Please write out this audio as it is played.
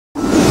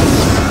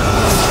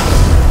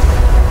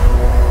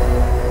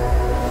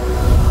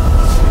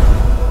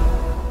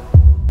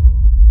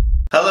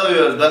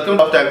welcome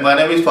to Tech. My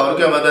name is Farooq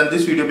Ahmed and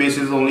this video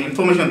basis is only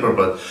information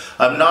purpose.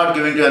 I'm not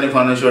giving you any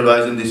financial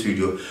advice in this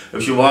video.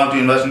 If you want to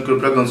invest in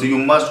cryptocurrency, you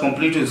must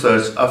complete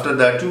research. After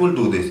that, you will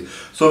do this.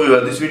 So viewer,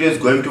 this video is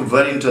going to be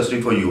very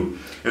interesting for you.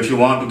 If you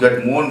want to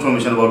get more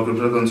information about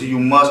cryptocurrency, you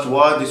must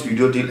watch this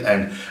video till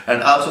end.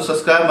 And also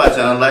subscribe my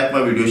channel, like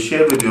my video,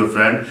 share with your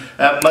friend,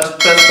 and must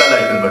press the bell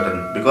icon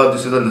button because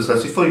this is a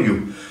necessity for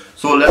you.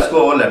 So let's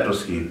go over laptop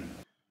screen.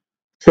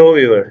 So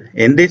viewer,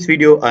 in this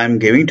video I am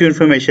giving you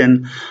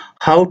information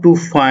how to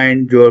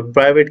find your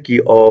private key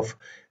of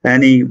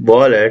any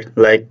wallet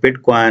like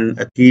Bitcoin,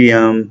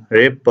 Ethereum,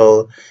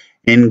 Ripple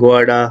in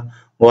Guarda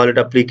Wallet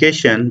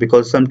application,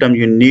 because sometimes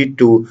you need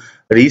to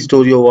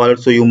restore your wallet,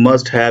 so you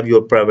must have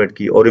your private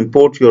key, or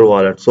import your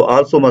wallet, so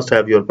also must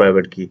have your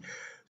private key.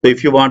 So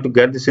if you want to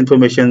get this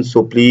information,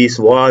 so please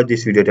watch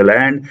this video till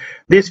end.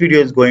 This video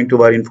is going to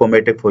be very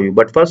informative for you.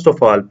 But first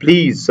of all,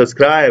 please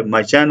subscribe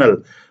my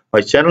channel.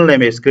 My channel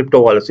name is Crypto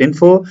Wallets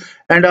Info,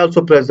 and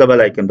also press the bell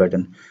icon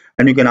button.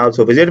 And you can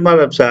also visit my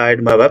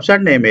website. My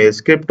website name is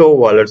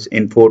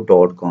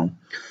cryptowalletsinfo.com.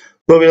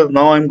 So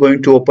now I'm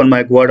going to open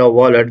my Guarda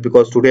wallet,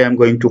 because today I'm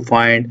going to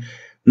find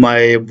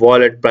my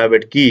wallet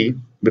private key,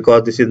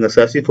 because this is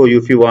necessary for you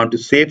if you want to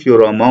save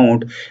your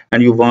amount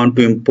and you want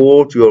to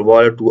import your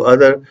wallet to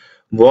other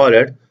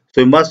wallet. So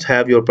you must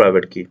have your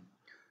private key.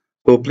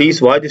 So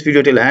please watch this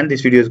video till end.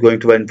 This video is going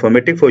to be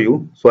informative for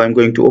you. So I'm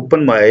going to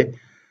open my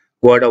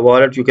Guarda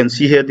wallet. You can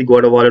see here the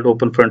Guarda wallet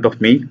open in front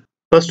of me.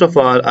 First of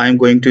all, I'm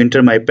going to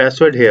enter my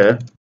password here,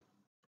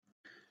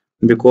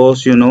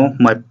 because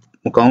my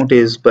account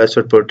is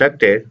password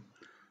protected.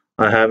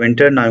 I have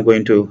entered. Now I'm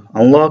going to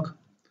unlock.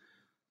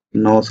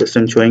 Now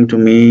system showing to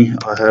me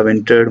I have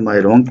entered my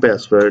wrong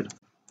password,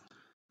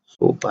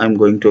 so I'm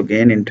going to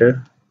again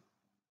enter.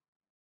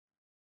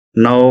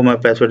 Now my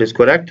password is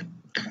correct,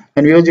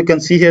 and as you can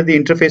see here, the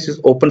interface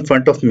is open in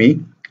front of me.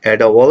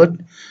 Add a wallet.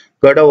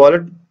 Guarda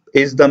wallet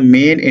is the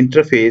main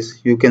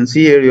interface. You can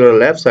see here your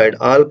left side,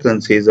 all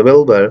currencies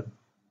available.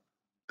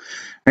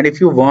 And if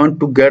you want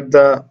to get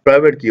the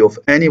private key of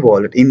any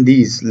wallet in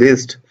these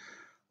list,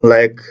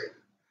 like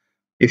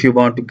if you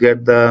want to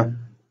get the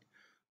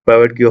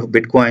private key of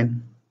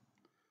Bitcoin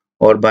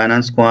or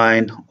Binance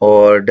Coin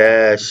or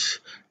Dash,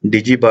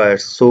 DOGECOIN,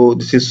 so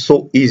this is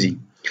so easy.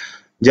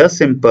 Just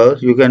simple.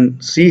 You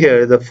can see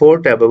here the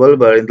 4 tab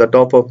available in the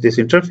top of this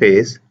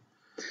interface.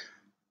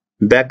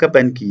 Backup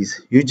and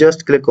keys. You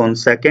just click on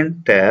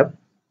second tab.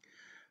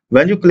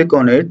 When you click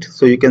on it,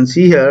 so you can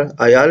see here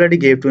I already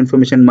gave you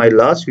information in my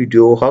last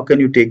video how can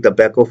you take the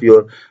back of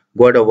your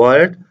Guarda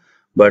wallet,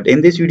 but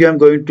in this video I'm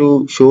going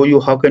to show you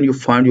how can you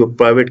find your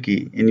private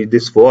key in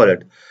this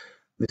wallet.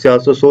 This is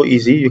also so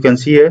easy. You can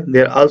see here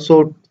there are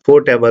also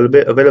 4 tabs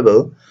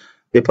available.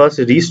 The first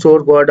is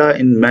restore Guarda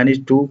in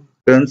manage to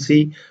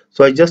currency,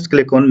 so I just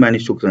click on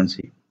manage to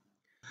currency.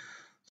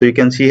 So you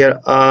can see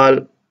here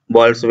all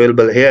wallets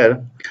available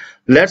here.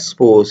 Let's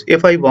suppose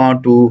if I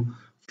want to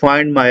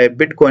find my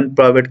Bitcoin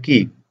private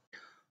key.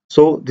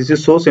 So this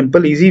is so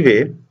simple, easy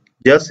way.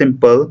 Just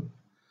simple,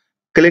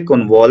 click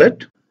on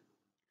wallet.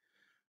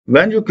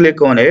 When you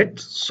click on it,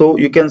 so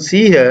you can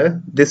see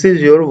here this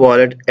is your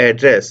wallet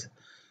address.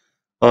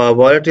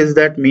 Wallet is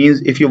that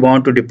means if you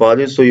want to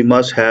deposit, so you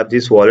must have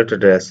this wallet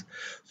address.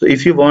 So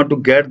if you want to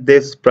get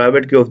this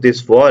private key of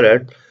this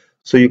wallet,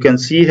 so you can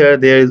see here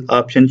there is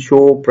option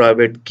show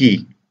private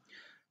key.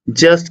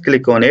 Just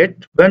click on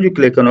it. When you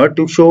click on it,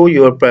 to show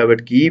your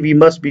private key, we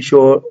must be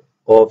sure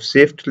of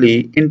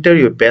safely enter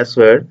your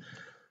password.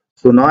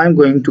 So now I'm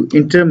going to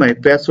enter my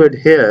password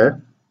here,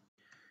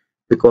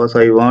 because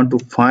I want to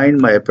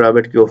find my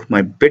private key of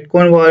my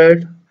Bitcoin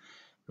wallet,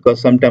 because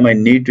sometimes I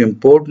need to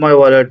import my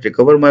wallet,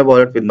 recover my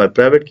wallet with my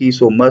private key,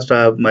 so must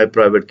have my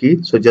private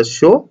key. So just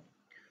show.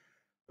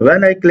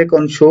 When I click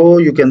on show,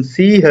 you can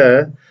see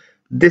here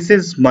this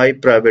is my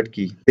private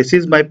key. This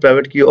is my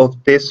private key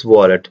of this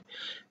wallet.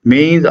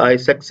 Means I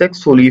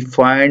successfully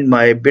find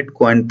my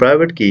Bitcoin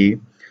private key.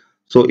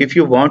 So if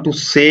you want to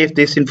save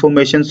this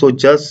information, so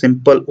just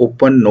simple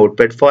open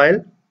notepad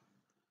file,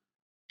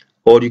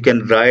 or you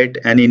can write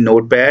any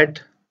notepad.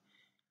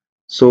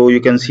 So you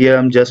can see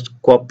I'm just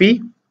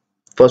copy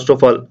first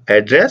of all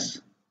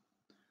address.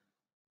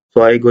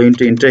 So I'm going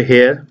to enter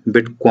here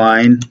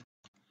Bitcoin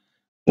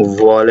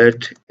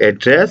wallet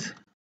address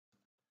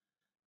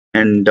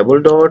and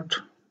double dot,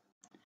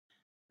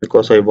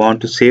 because I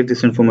want to save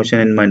this information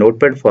in my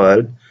notepad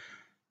file,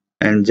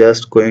 and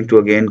just going to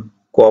again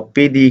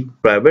copy the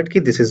private key.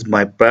 This is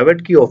my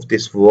private key of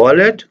this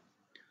wallet.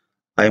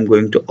 I am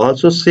going to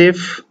also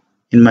save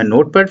in my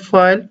notepad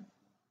file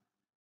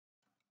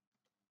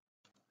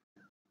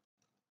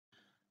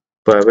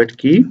private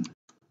key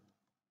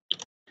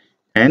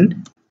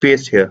and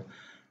paste here.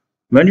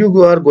 When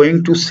you are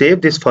going to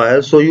save this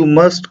file, so you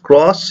must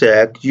cross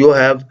check you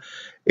have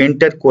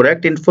entered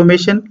correct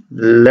information.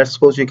 Let's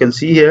suppose you can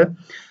see here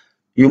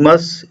you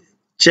must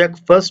check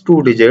first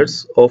 2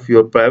 digits of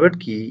your private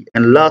key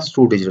and last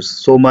 2 digits.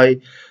 So my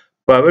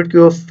private key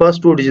of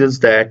first 2 digits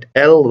that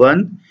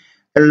L1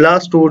 and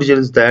last 2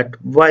 digits that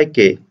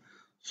YK.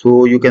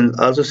 So you can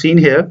also see in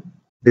here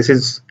This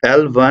is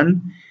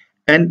L1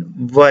 and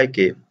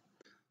YK.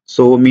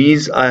 So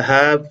means I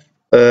have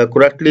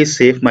correctly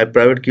saved my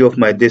private key of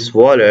my this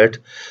wallet.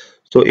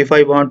 So if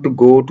I want to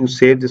go to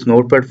save this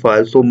notepad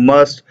file, so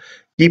must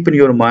keep in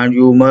your mind,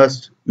 you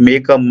must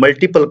make a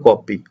multiple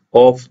copy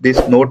of this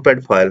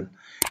notepad file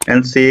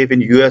and save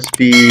in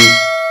USB,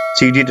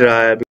 CD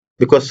drive,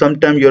 because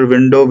sometimes your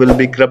window will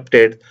be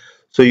corrupted,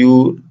 so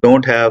you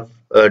don't have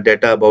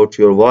data about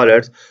your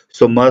wallet.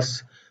 So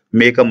must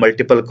make a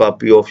multiple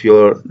copy of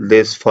your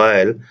this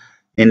file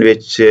in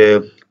which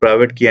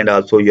private key and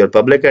also your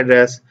public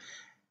address.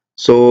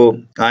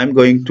 So I'm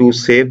going to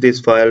save this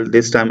file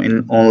this time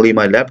in only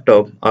my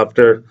laptop.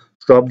 After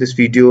stop this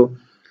video,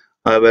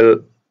 I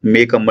will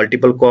make a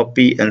multiple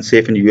copy and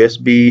save in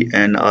USB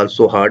and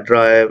also hard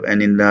drive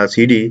and in the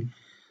CD.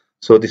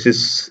 So this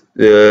is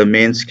the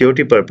main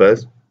security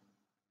purpose.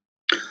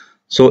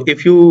 So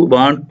if you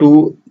want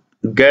to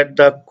get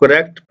the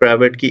correct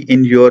private key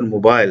in your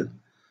mobile,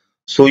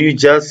 so you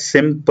just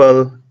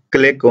simple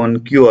click on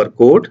QR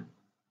code.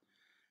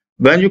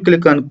 When you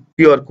click on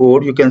QR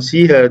code, you can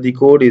see here the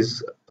code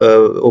is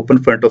open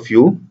in front of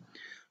you.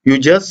 You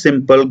just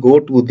simple go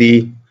to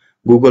the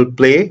Google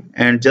Play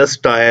and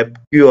just type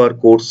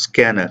QR code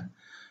scanner.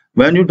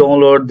 When you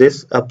download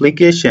this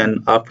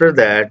application, after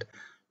that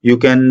you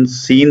can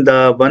see in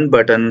the one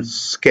button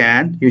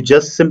scan. You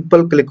just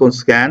simple click on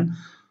scan.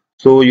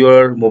 So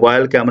your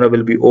mobile camera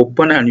will be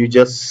open and you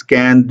just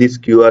scan this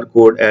QR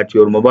code at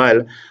your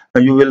mobile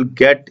and you will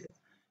get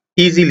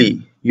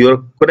easily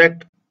your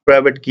correct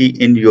private key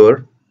in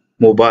your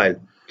mobile,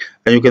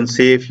 and you can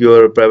save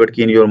your private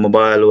key in your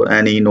mobile or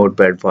any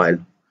notepad file.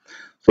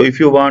 So if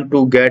you want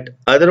to get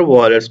other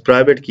wallets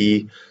private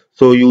key,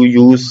 so you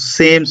use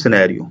same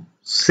scenario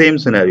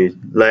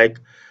like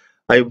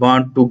I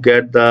want to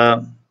get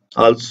the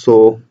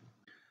also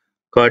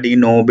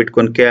Cardino,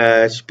 Bitcoin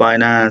Cash,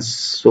 Binance.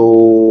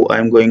 So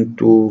I'm going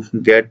to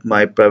get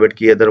my private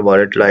key other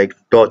wallet like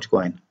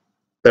DOGECOIN.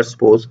 Let's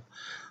suppose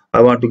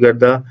I want to get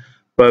the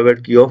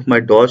private key of my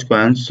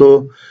DOGECOIN.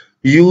 So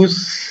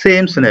use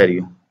same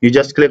scenario. You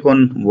just click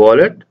on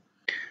wallet.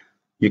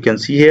 You can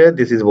see here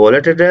this is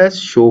wallet address,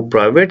 show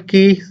private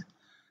key.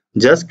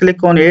 Just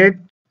click on it,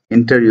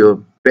 enter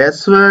your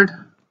password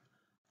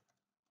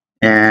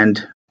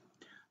and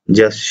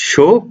just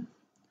show.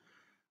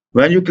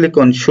 When you click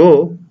on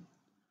show,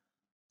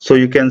 so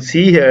you can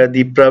see here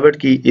the private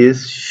key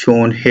is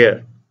shown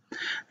here,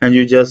 and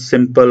you just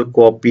simple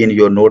copy in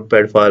your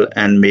notepad file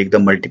and make the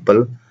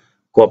multiple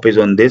copies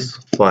on this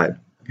file.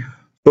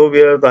 So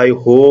viewers, I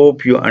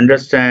hope you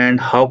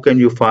understand how can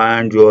you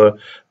find your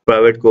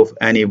private key of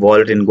any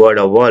wallet in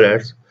Guarda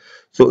wallets.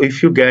 So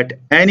if you get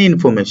any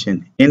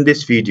information in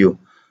this video,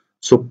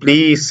 so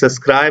please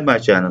subscribe my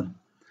channel.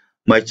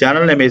 My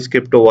channel name is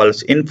Crypto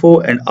Wallets Info,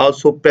 and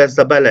also press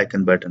the bell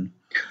icon button.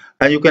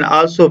 And you can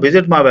also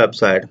visit my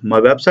website. My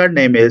website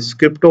name is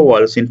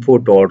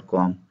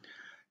cryptowalletsinfo.com,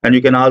 and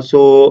you can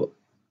also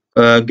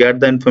get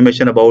the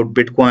information about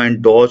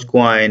Bitcoin,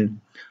 Dogecoin,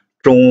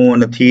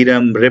 Tron,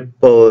 Ethereum,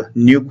 Ripple,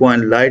 new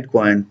coin,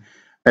 LITECOIN.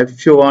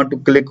 If you want to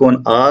click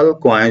on all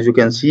coins, you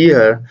can see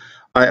here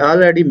I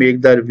already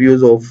make the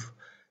reviews of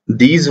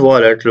these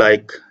wallets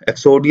like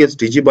Exodus,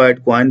 Digibyte,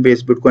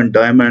 Coinbase, Bitcoin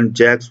Diamond,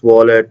 Jax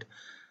Wallet,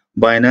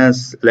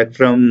 Binance,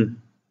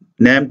 Electrum,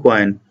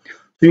 Namecoin.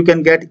 So you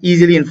can get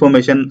easily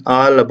information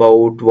all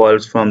about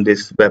wallets from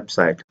this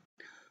website.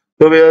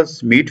 So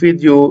viewers, meet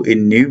with you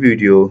in new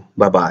video.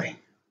 Bye bye.